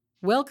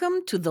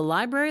Welcome to the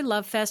Library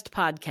Love Fest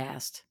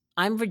podcast.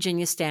 I'm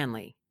Virginia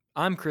Stanley.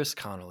 I'm Chris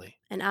Connolly.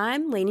 And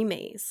I'm Lainey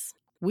Mays.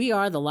 We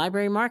are the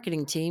library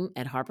marketing team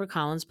at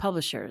HarperCollins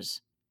Publishers.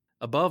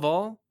 Above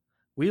all,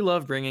 we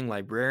love bringing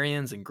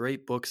librarians and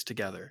great books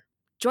together.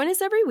 Join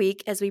us every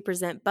week as we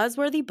present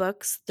buzzworthy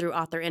books through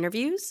author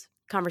interviews,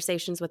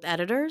 conversations with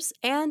editors,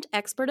 and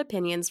expert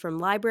opinions from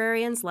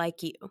librarians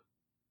like you.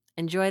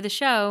 Enjoy the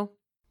show.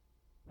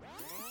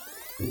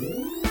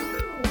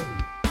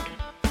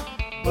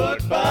 Book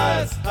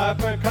Buzz,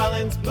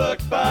 HarperCollins Book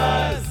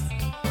Buzz.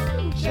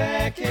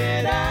 Check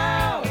it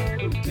out.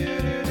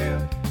 Do-do-do,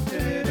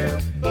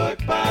 Book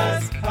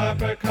Buzz,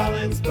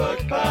 HarperCollins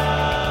Book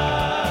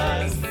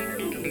Buzz.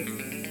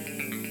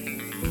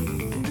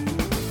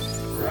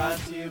 Brought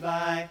to you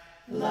by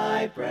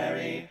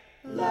Library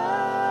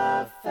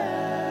Love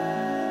Fest.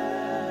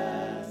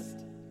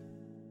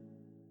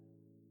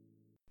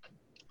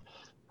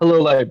 Hello,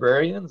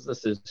 librarians.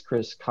 This is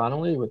Chris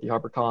Connolly with the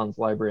HarperCollins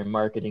Library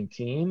Marketing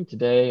Team.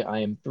 Today, I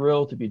am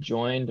thrilled to be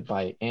joined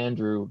by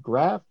Andrew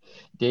Graff,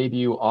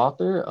 debut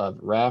author of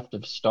RAFT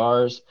of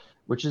Stars,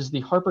 which is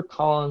the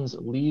HarperCollins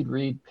lead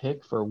read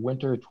pick for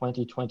winter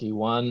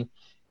 2021.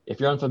 If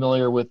you're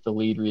unfamiliar with the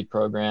lead read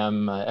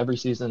program, every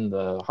season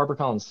the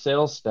HarperCollins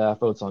sales staff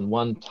votes on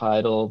one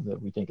title that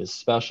we think is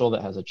special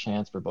that has a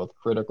chance for both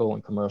critical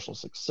and commercial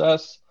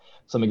success.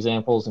 Some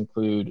examples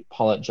include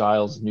Paulette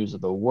Giles' News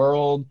of the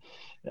World,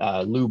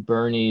 Lou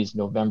Burney's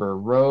November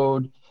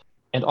Road,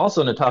 and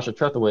also Natasha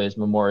Trethewey's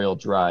Memorial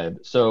Drive.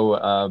 So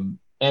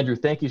Andrew,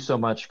 thank you so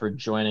much for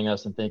joining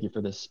us and thank you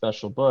for this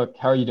special book.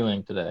 How are you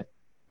doing today?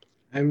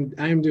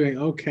 I'm doing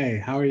okay.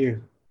 How are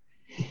you?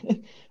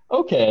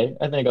 Okay.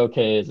 I think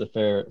okay is a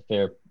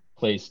fair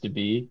place to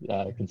be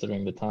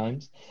considering the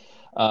times.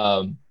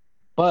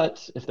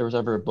 But if there was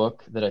ever a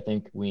book that I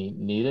think we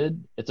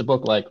needed, it's a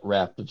book like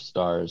Raft of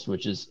Stars,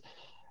 which is,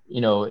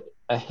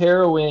 a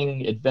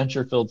harrowing,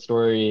 adventure-filled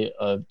story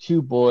of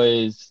two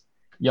boys,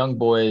 young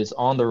boys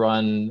on the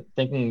run,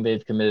 thinking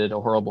they've committed a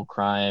horrible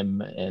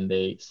crime, and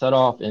they set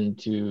off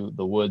into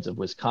the woods of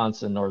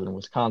Wisconsin, northern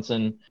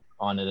Wisconsin,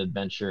 on an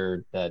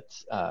adventure that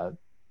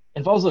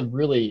involves a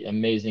really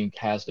amazing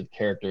cast of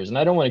characters. And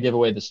I don't want to give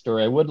away the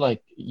story. I would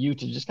like you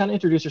to just kind of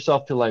introduce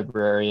yourself to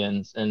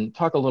librarians and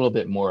talk a little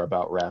bit more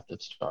about Raft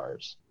of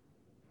Stars.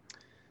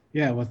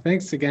 Yeah, well,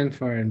 thanks again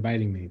for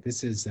inviting me.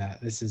 This is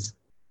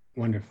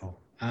wonderful.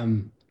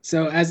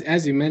 So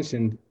as you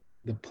mentioned,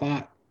 the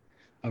plot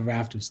of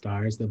Raft of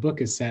Stars, the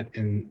book is set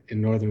in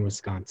northern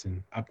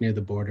Wisconsin, up near the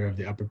border of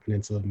the Upper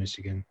Peninsula of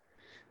Michigan.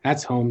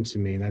 That's home to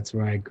me. That's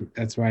where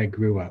I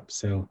grew up.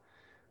 So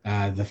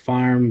the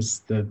farms,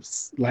 the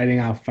lighting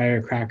off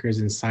firecrackers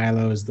in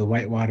silos, the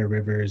whitewater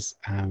rivers,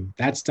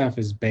 that stuff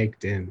is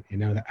baked in.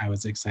 That I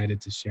was excited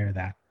to share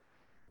that.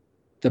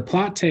 The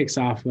plot takes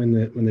off when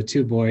the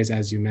two boys,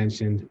 as you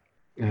mentioned,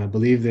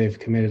 believe they've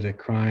committed a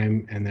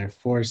crime and they're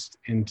forced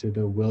into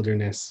the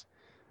wilderness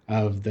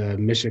of the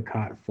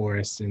Mishicot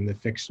Forest in the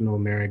fictional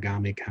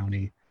Marigami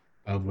County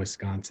of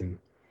Wisconsin.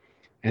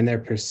 And they're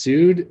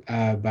pursued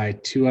by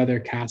two other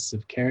casts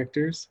of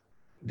characters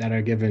that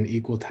are given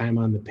equal time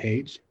on the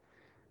page.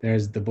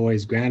 There's the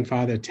boy's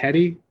grandfather,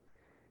 Teddy,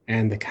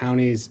 and the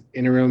county's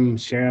interim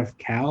sheriff,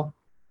 Cal,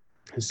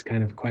 who's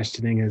kind of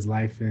questioning his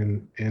life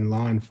in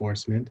law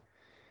enforcement.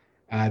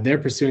 They're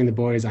pursuing the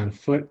boys on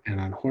foot and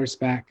on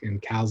horseback,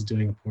 and Cal's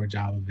doing a poor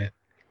job of it.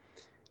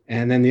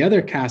 And then the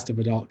other cast of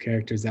adult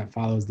characters that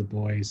follows the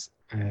boys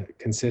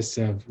consists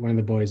of one of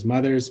the boys'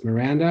 mothers,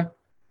 Miranda,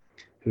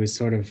 who is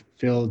sort of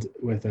filled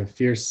with a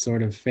fierce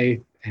sort of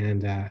faith,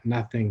 and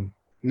nothing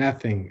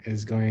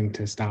is going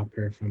to stop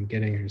her from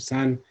getting her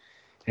son.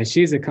 And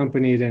she's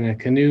accompanied in a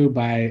canoe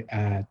by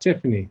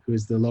Tiffany,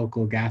 who's the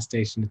local gas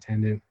station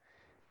attendant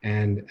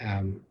and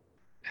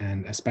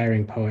an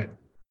aspiring poet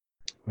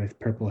with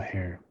purple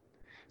hair.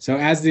 So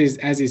as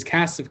these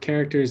casts of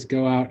characters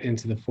go out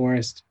into the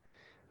forest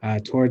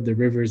toward the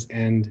river's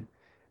end,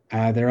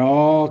 they're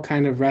all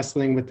kind of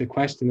wrestling with the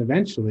question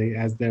eventually,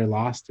 as they're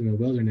lost in a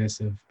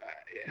wilderness of,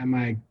 am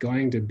I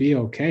going to be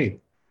okay?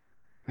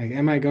 Like,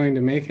 am I going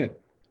to make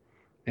it?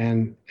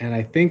 And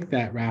I think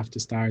that Raft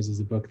of Stars is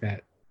a book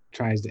that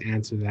tries to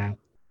answer that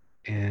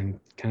and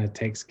kind of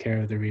takes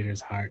care of the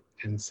reader's heart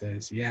and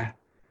says, yeah,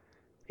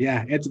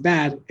 it's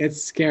bad,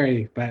 it's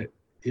scary, but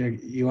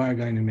you are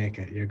going to make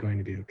it. You're going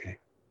to be okay.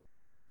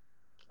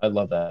 I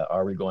love that.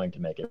 Are we going to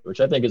make it? Which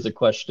I think is a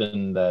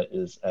question that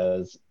is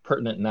as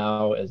pertinent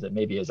now as it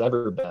maybe has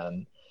ever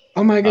been.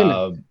 Oh my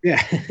goodness.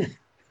 Yeah.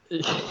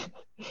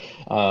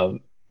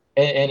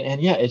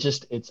 And yeah,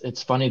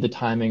 it's funny, the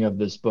timing of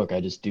this book. I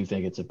just do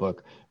think it's a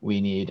book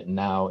we need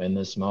now in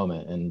this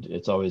moment. And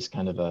it's always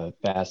kind of a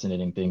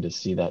fascinating thing to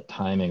see that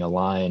timing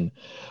align.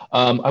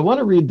 I want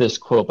to read this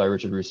quote by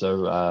Richard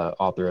Russo,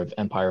 author of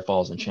Empire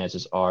Falls and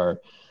Chances Are.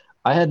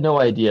 I had no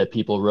idea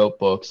people wrote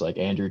books like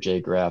Andrew J.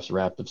 Graff's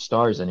Raft of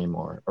Stars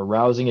anymore. A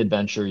rousing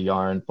adventure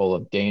yarn full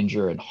of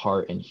danger and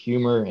heart and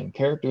humor and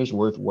characters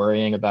worth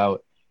worrying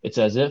about. It's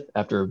as if,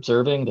 after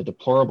observing the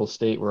deplorable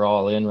state we're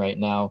all in right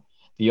now,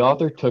 The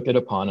author took it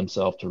upon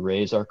himself to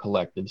raise our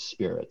collective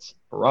spirits.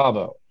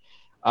 Bravo.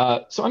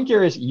 So I'm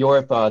curious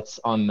your thoughts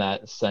on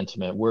that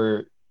sentiment.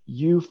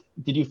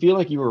 Did you feel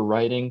like you were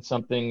writing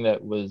something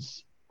that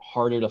was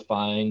harder to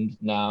find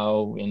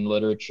now in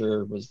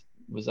literature? Was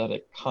that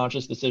a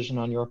conscious decision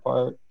on your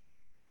part?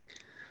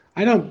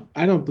 I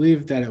don't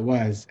believe that it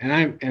was.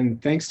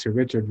 And thanks to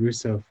Richard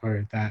Russo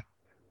for that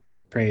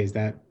praise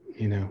that,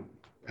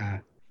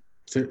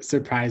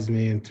 surprised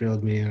me and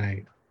thrilled me,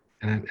 and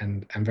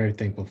I'm very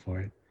thankful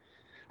for it.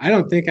 I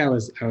don't think I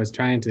was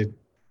trying to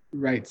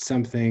write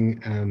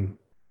something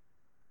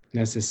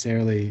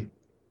necessarily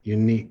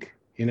unique.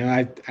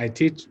 I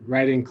teach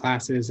writing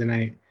classes, and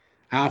I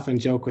often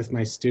joke with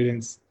my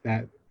students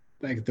that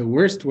like the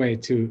worst way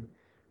to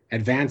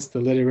advance the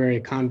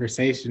literary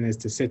conversation is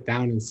to sit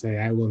down and say,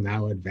 I will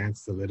now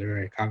advance the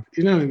literary conversation.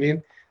 You know what I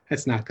mean?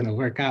 That's not going to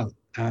work out.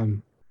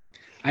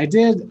 I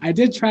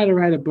did try to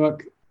write a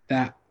book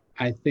that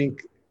I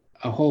think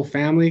a whole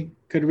family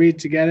could read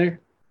together.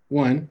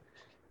 One,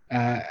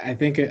 I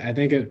think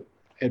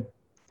it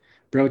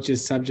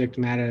broaches subject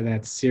matter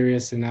that's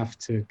serious enough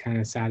to kind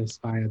of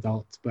satisfy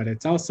adults, but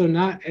it's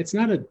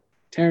not a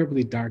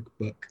terribly dark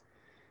book.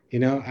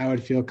 I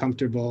would feel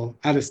comfortable,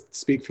 I'll just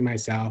speak for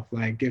myself,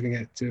 like giving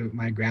it to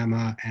my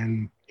grandma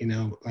and,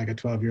 like a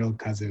 12-year-old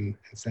cousin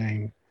and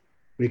saying,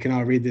 we can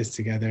all read this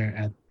together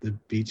at the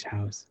beach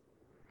house.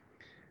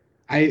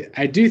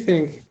 I do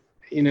think,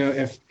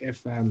 if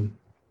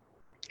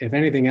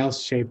anything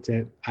else shaped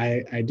it,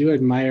 I do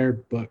admire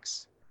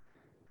books.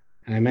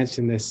 And I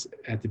mentioned this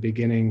at the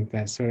beginning,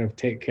 that sort of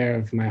take care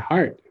of my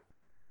heart,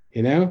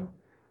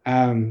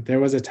 There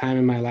was a time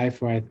in my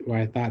life where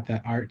I thought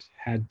that art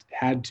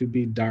had to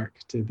be dark,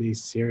 to be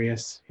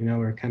serious.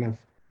 We're kind of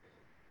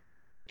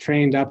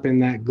trained up in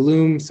that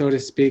gloom, so to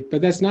speak,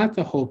 but that's not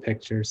the whole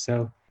picture.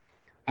 So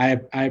I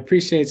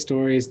appreciate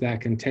stories that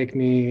can take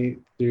me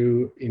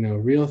through,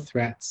 real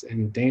threats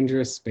and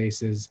dangerous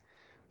spaces,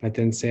 but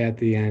then say at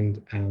the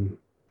end,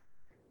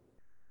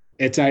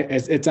 it's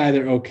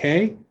either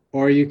okay,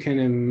 or you can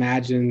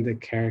imagine the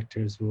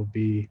characters will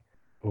be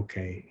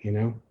okay,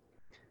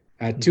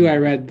 Two I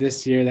read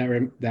this year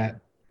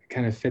that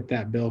kind of fit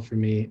that bill for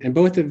me. And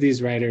both of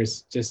these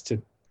writers, just to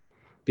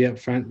be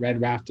upfront, read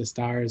Raft of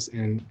Stars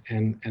and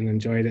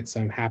enjoyed it.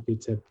 So I'm happy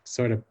to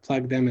sort of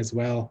plug them as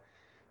well.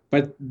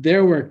 But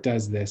their work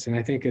does this. And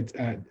I think it's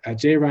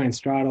J. Ryan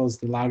Straddle's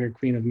The Lager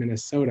Queen of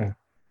Minnesota.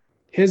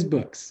 His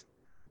books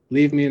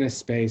leave me in a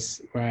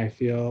space where I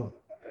feel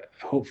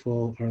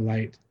hopeful or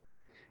light.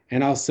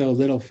 And also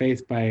Little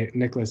Faith by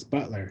Nicholas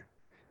Butler.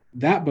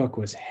 That book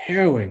was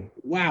harrowing.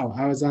 Wow,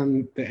 I was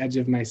on the edge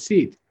of my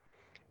seat.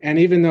 And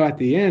even though at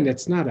the end,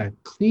 it's not a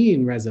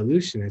clean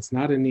resolution, it's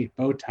not a neat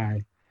bow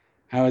tie,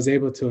 I was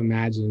able to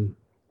imagine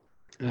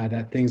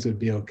that things would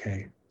be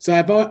okay. So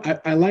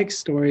I like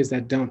stories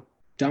that don't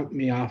dump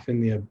me off in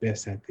the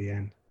abyss at the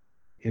end,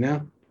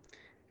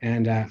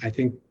 And I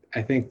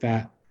think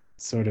that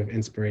sort of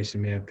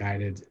inspiration may have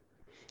guided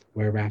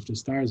where Raft of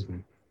Stars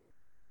went.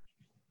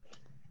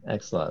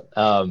 Excellent.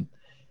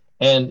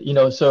 And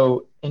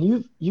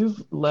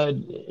you've led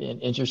an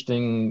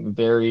interesting,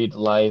 varied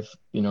life,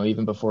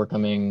 even before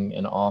becoming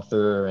an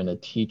author and a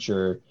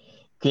teacher.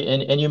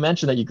 And you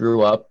mentioned that you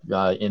grew up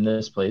in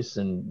this place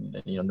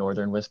in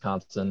northern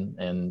Wisconsin,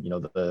 and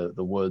the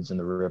woods and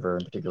the river,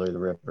 and particularly the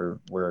river,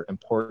 were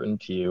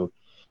important to you.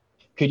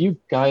 Could you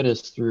guide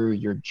us through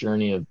your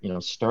journey of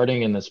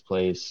starting in this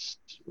place,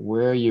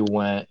 where you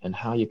went, and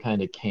how you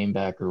kind of came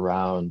back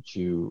around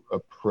to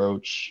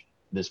approach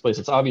this place?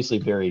 It's obviously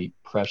very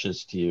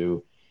precious to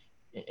you,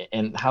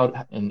 and how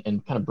and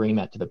kind of bring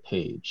that to the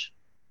page.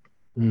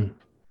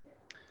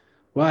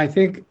 Well, I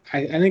think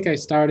I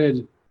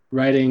started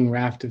writing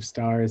Raft of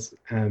Stars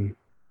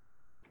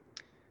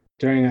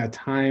during a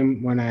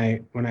time when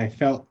I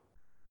felt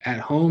at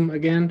home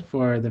again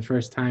for the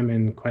first time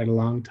in quite a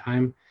long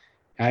time.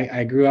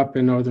 I grew up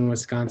in northern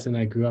Wisconsin.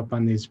 I grew up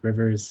on these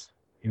rivers,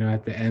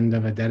 at the end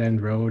of a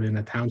dead-end road in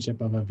a township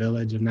of a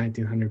village of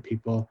 1,900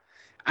 people.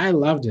 I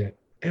loved it.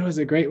 It was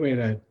a great way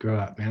to grow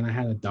up, man. I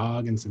had a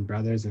dog and some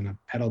brothers and a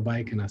pedal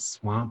bike and a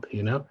swamp,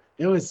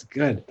 It was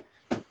good.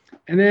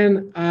 And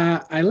then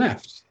I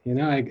left,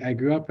 I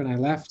grew up and I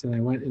left, and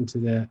I went into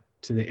the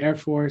Air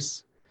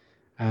Force.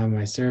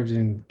 I served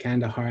in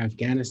Kandahar,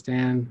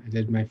 Afghanistan. I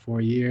did my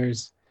 4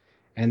 years.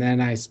 And then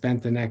I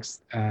spent the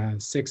next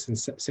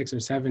 6 or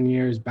 7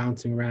 years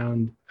bouncing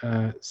around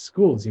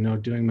schools,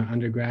 doing my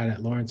undergrad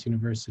at Lawrence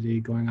University,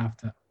 going off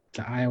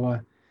to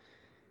Iowa.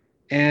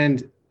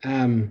 And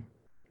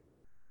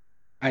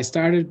I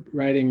started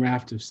writing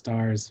Raft of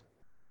Stars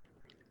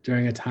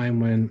during a time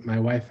when my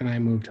wife and I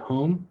moved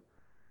home.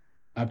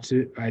 I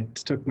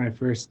took my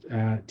first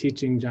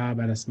teaching job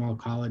at a small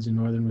college in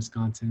northern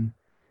Wisconsin,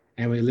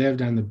 and we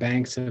lived on the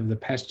banks of the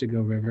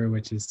Peshtigo River,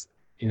 which is,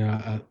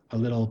 a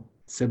little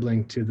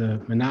sibling to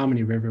the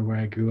Menominee River where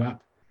I grew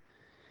up.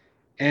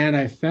 And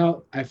I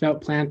felt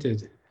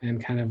planted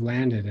and kind of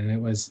landed, and it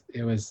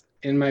was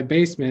in my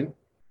basement,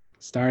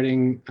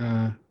 starting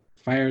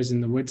fires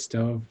in the wood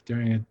stove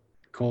during a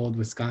cold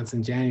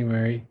Wisconsin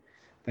January,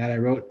 that I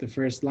wrote the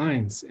first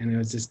lines. And it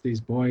was just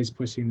these boys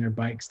pushing their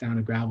bikes down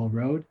a gravel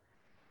road.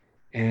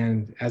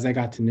 And as I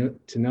got to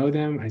know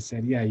them, I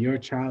said, yeah, your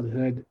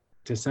childhood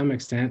to some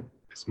extent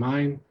is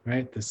mine,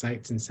 right? The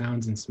sights and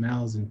sounds and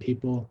smells and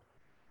people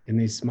in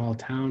these small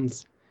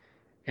towns.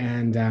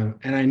 And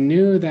I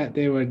knew that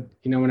they would,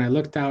 when I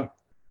looked out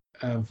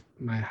of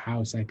my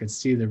house, I could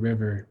see the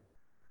river,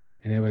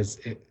 and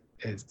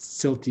it's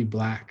silty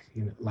black,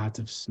 lots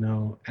of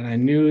snow. And I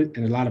knew,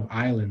 and a lot of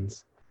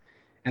islands.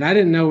 And I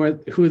didn't know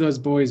who those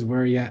boys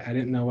were yet. I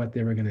didn't know what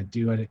they were going to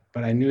do,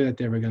 but I knew that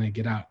they were going to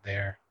get out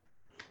there.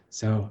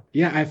 So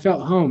yeah, I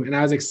felt home, and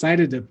I was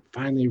excited to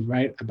finally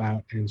write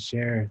about and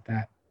share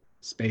that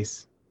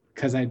space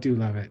because I do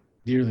love it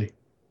dearly.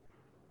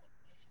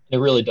 It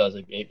really does.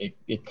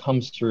 It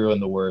comes through in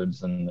the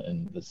words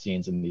and the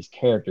scenes and these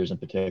characters in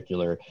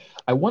particular.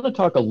 I want to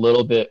talk a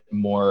little bit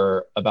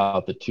more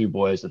about the two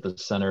boys at the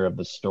center of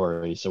the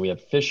story. So we have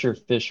Fisher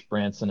Fish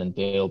Branson and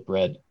Dale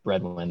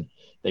Breadwin.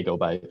 They go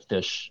by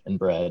Fish and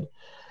Bread.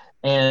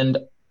 And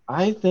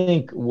I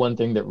think one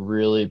thing that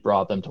really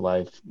brought them to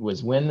life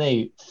was when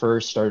they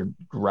first started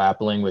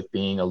grappling with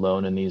being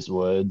alone in these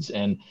woods.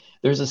 And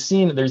there's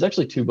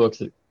actually two books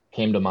that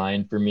came to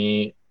mind for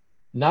me,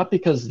 not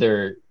because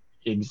they're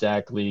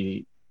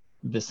exactly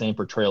the same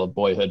portrayal of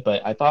boyhood,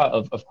 but I thought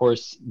of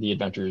course, The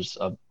Adventures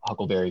of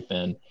Huckleberry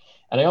Finn.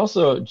 And I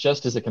also,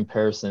 just as a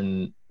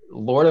comparison,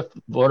 Lord of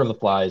the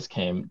Flies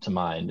came to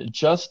mind,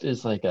 just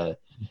as like a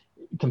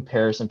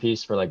comparison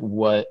piece for like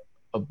what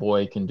a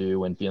boy can do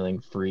when feeling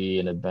free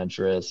and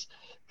adventurous.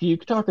 Can you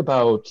talk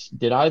about,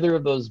 did either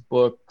of those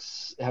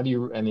books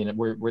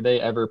were they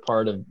ever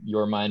part of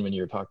your mind when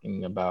you were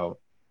talking about,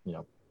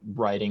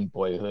 writing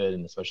boyhood,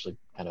 and especially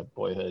kind of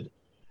boyhood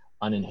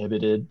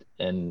uninhibited?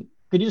 And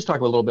could you just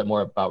talk a little bit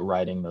more about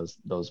writing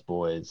those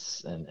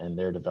boys and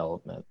their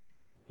development?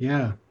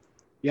 Yeah,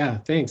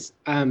 thanks.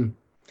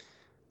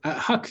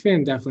 Huck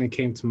Finn definitely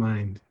came to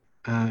mind.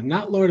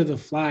 Not Lord of the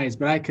Flies,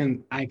 but I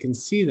can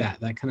see that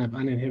kind of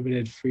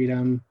uninhibited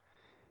freedom,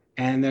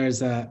 and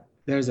there's a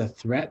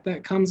threat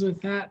that comes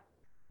with that,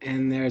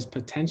 and there's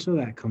potential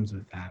that comes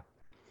with that.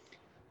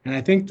 And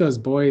I think those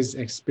boys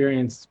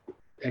experienced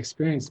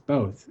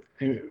both.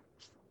 And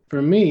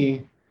for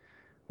me,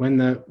 when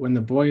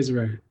the boys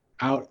were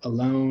out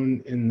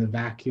alone in the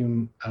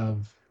vacuum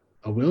of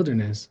a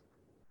wilderness,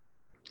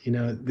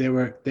 they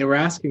were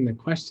asking the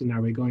question,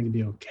 are we going to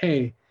be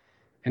okay?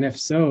 And if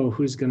so,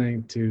 who's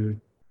going to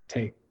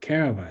take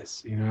care of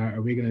us?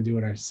 Are we going to do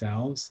it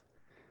ourselves?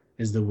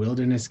 Is the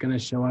wilderness going to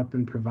show up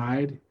and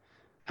provide?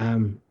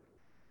 And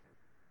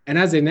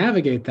as they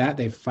navigate that,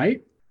 they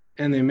fight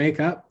and they make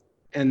up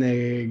and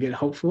they get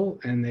hopeful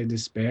and they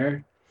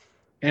despair.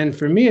 And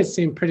for me, it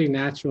seemed pretty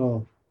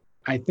natural.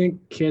 I think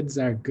kids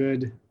are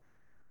good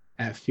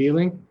at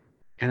feeling,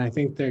 and I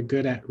think they're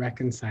good at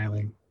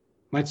reconciling,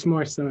 much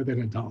more so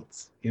than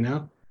adults,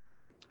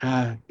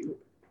 I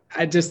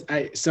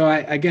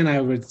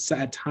would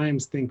at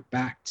times think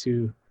back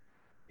to,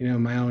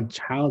 my own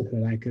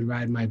childhood. I could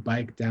ride my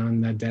bike down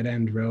the dead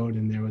end road,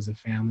 and there was a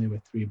family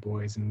with 3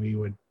 boys, and we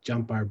would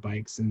jump our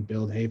bikes and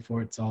build hay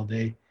forts all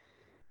day.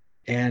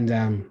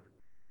 And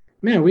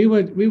we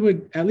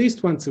would at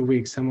least once a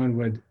week, someone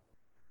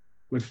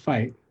would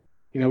fight.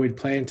 We'd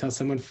play until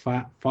someone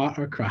fought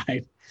or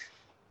cried.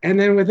 And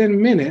then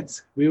within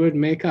minutes, we would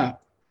make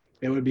up.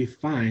 It would be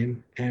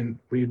fine, and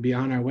we'd be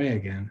on our way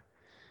again.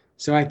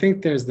 So I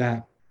think there's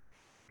that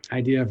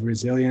idea of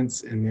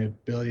resilience and the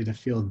ability to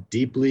feel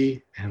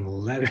deeply and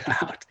let it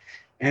out,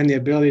 and the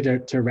ability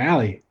to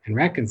rally and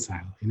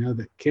reconcile.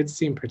 The kids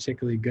seem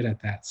particularly good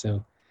at that.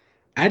 So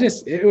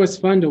it was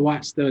fun to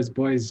watch those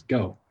boys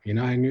go.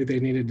 I knew they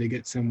needed to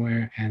get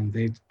somewhere, and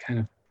they kind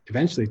of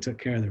eventually took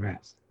care of the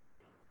rest.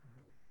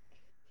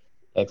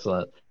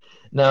 Excellent.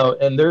 Now,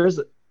 and there's,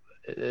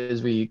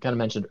 as we kind of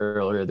mentioned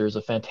earlier, there's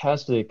a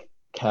fantastic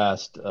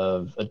cast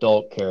of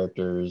adult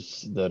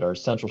characters that are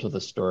central to the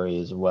story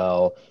as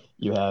well.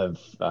 You have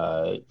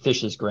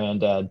Fish's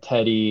granddad,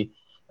 Teddy.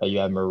 You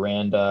have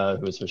Miranda,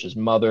 who is Fish's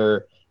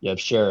mother. You have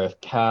Sheriff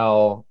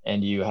Cal,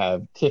 and you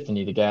have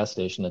Tiffany, the gas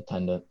station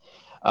attendant.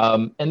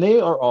 And they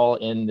are all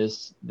in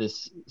this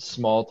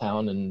small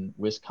town in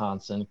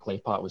Wisconsin, Clay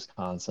Pot,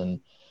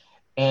 Wisconsin.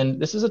 And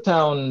this is a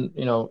town,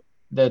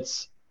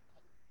 that's,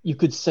 you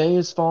could say,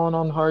 has fallen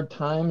on hard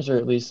times, or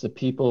at least the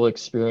people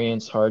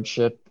experience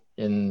hardship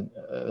in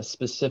a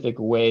specific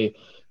way.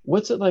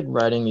 What's it like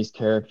writing these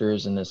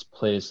characters in this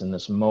place, in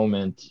this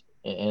moment,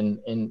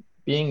 and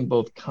being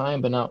both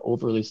kind but not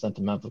overly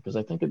sentimental? Because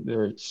I think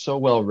they're so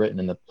well written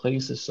and the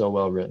place is so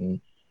well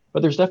written,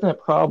 but there's definite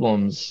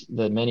problems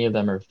that many of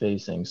them are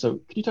facing. So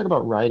could you talk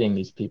about writing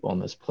these people in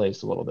this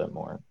place a little bit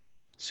more?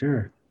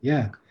 Sure.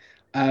 Yeah.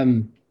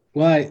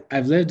 Well,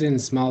 I've lived in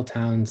small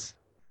towns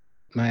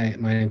my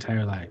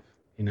entire life,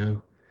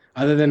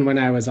 other than when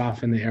I was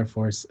off in the Air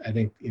Force. I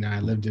think, I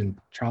lived in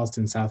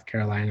Charleston, South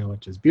Carolina,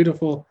 which is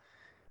beautiful.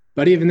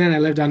 But even then I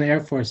lived on the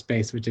Air Force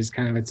Base, which is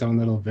kind of its own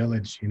little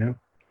village,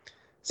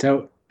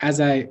 So as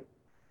I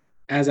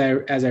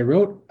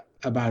wrote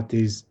about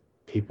these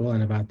people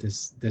and about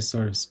this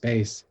sort of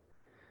space,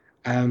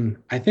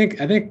 I think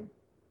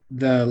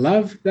the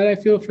love that I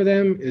feel for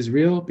them is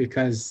real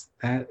because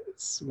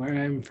that's where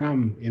I'm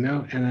from,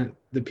 and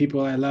the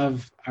people I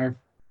love are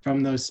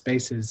from those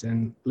spaces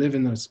and live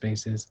in those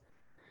spaces.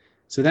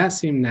 So that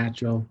seemed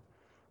natural.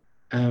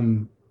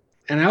 And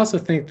I also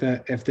think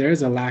that if there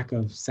is a lack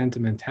of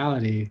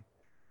sentimentality,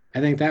 I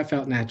think that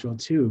felt natural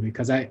too,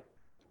 because I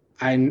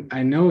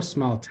know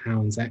small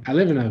towns. I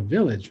live in a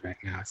village right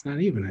now. It's not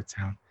even a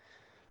town.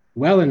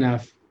 Well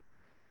enough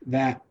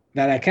that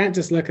I can't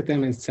just look at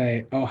them and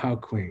say, "Oh, how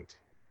quaint."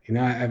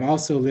 I've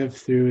also lived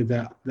through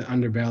the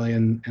underbelly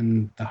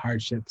and the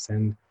hardships,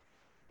 and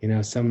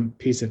some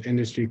piece of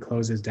industry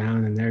closes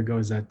down, and there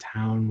goes a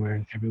town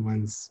where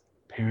everyone's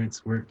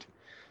parents worked.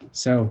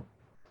 So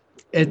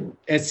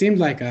it seemed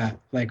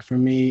like for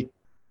me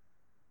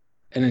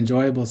an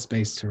enjoyable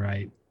space to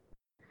write,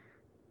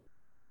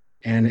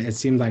 and it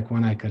seemed like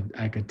one I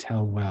could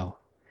tell well.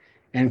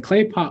 And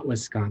Clay Pot,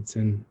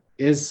 Wisconsin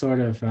is sort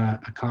of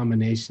a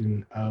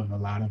combination of a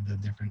lot of the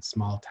different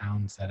small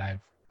towns that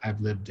I've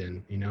lived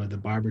in. The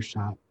barber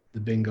shop, the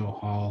bingo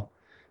hall,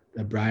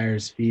 the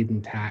Briar's Feed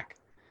and Tack.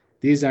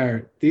 These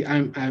are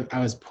I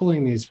was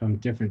pulling these from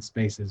different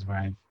spaces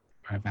where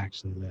I've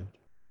actually lived.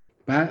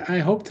 But I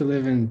hope to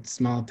live in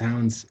small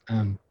towns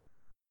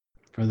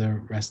for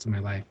the rest of my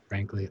life.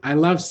 Frankly, I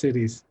love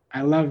cities.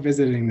 I love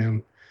visiting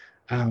them.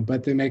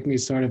 But they make me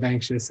sort of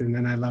anxious, and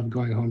then I love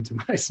going home to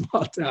my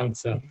small town.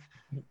 So,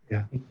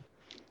 yeah.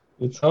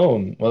 It's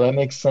home. Well, that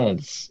makes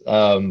sense.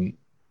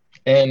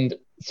 And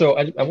so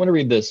I want to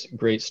read this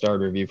great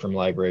starred review from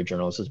Library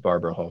Journal. This is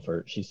Barbara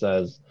Holford. She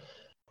says,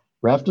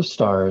 Raft of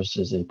Stars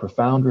is a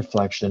profound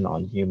reflection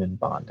on human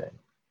bonding.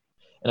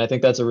 And I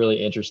think that's a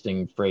really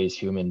interesting phrase,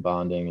 human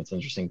bonding. It's an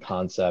interesting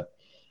concept,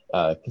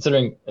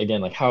 considering, again,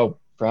 like how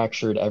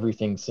fractured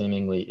everything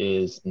seemingly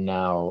is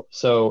now.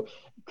 So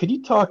could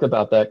you talk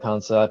about that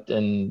concept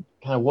and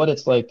kind of what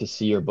it's like to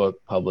see your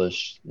book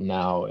published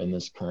now in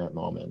this current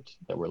moment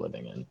that we're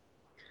living in?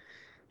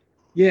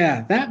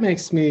 Yeah, that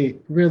makes me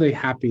really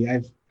happy.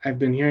 I've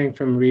been hearing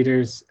from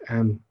readers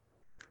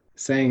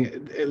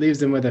saying it leaves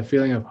them with a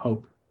feeling of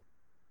hope.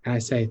 And I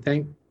say,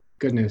 thank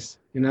goodness.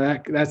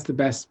 That's the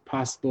best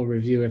possible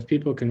review. If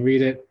people can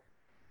read it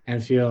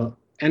and feel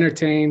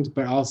entertained,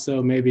 but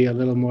also maybe a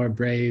little more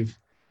brave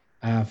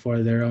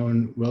for their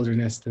own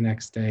wilderness the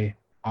next day,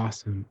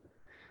 awesome.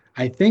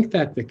 I think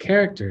that the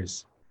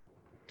characters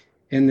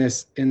in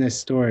this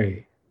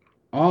story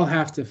all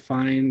have to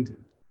find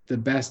the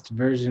best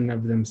version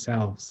of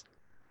themselves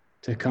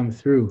to come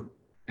through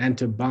and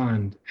to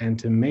bond and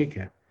to make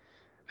it.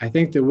 I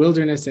think the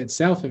wilderness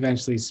itself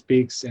eventually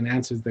speaks and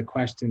answers the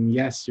question,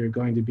 yes, you're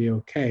going to be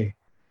okay.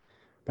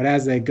 But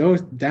as they go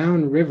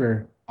down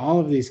river, all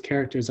of these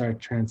characters are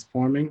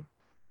transforming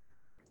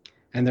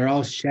and they're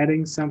all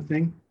shedding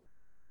something.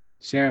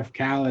 Sheriff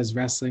Cal is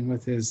wrestling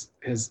with his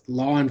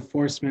law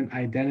enforcement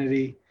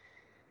identity,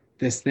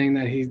 this thing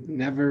that he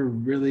never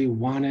really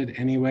wanted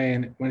anyway.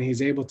 And when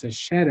he's able to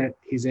shed it,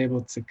 he's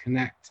able to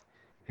connect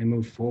and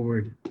move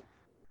forward.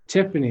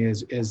 Tiffany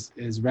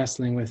is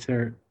wrestling with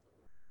her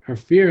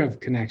fear of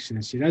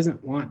connection. She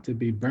doesn't want to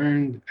be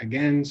burned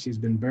again. She's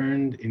been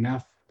burned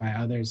enough by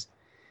others.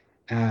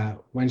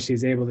 When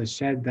she's able to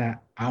shed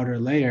that outer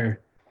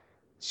layer,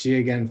 she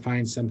again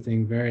finds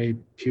something very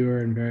pure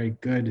and very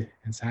good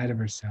inside of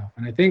herself.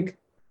 And I think,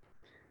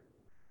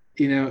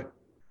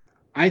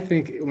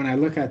 when I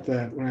look at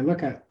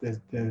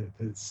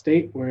the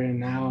state we're in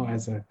now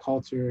as a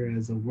culture,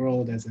 as a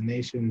world, as a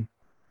nation,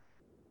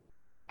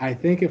 I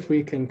think if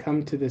we can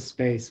come to this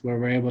space where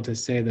we're able to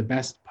say the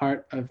best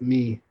part of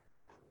me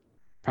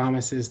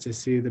promises to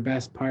see the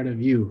best part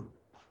of you,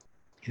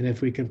 and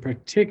if we can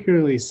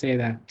particularly say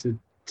that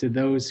to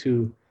those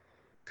who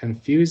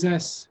confuse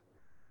us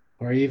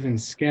or even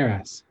scare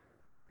us,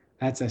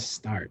 that's a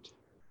start.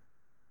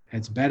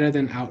 It's better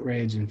than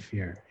outrage and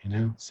fear,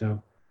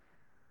 So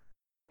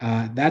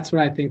that's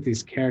what I think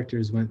these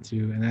characters went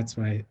through, and that's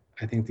why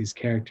I think these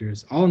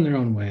characters, all in their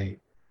own way,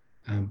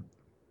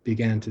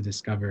 began to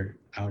discover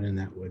out in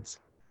that woods.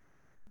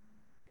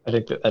 I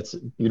think that's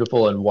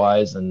beautiful and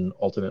wise and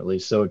ultimately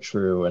so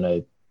true. And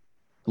I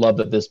love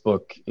that this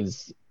book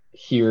is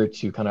here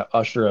to kind of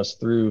usher us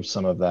through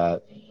some of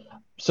that.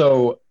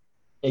 So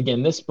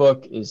again, this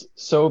book is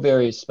so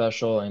very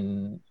special.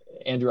 And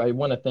Andrew, I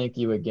want to thank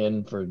you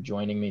again for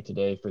joining me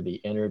today for the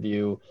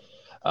interview.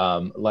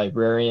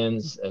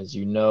 Librarians, as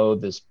you know,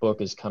 this book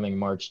is coming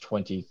March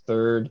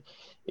 23rd.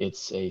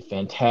 It's a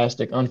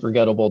fantastic,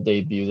 unforgettable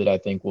debut that I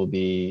think will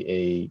be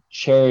a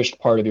cherished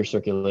part of your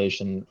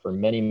circulation for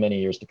many, many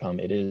years to come.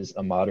 It is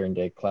a modern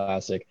day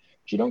classic,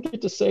 which you don't get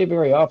to say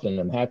very often.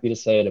 I'm happy to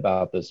say it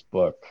about this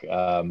book.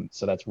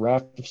 So that's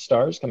Raft of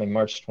Stars coming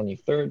March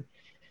 23rd.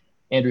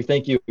 Andrew,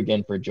 thank you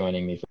again for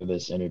joining me for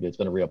this interview. It's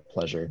been a real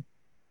pleasure.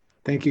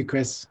 Thank you,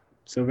 Chris,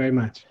 so very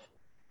much.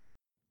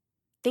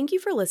 Thank you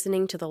for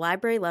listening to the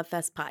Library Love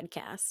Fest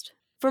podcast.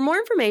 For more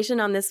information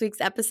on this week's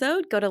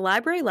episode, go to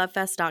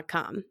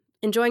librarylovefest.com.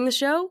 Enjoying the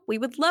show? We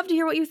would love to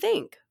hear what you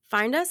think.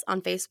 Find us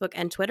on Facebook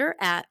and Twitter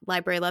at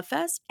Library Love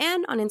Fest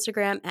and on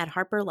Instagram at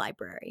Harper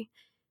Library.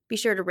 Be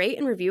sure to rate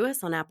and review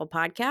us on Apple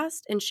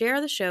Podcasts and share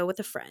the show with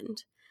a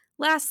friend.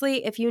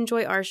 Lastly, if you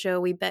enjoy our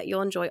show, we bet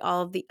you'll enjoy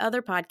all of the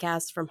other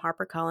podcasts from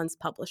HarperCollins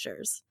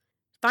publishers.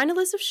 Find a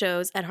list of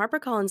shows at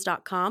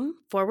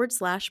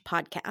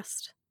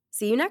harpercollins.com/podcast.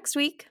 See you next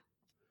week.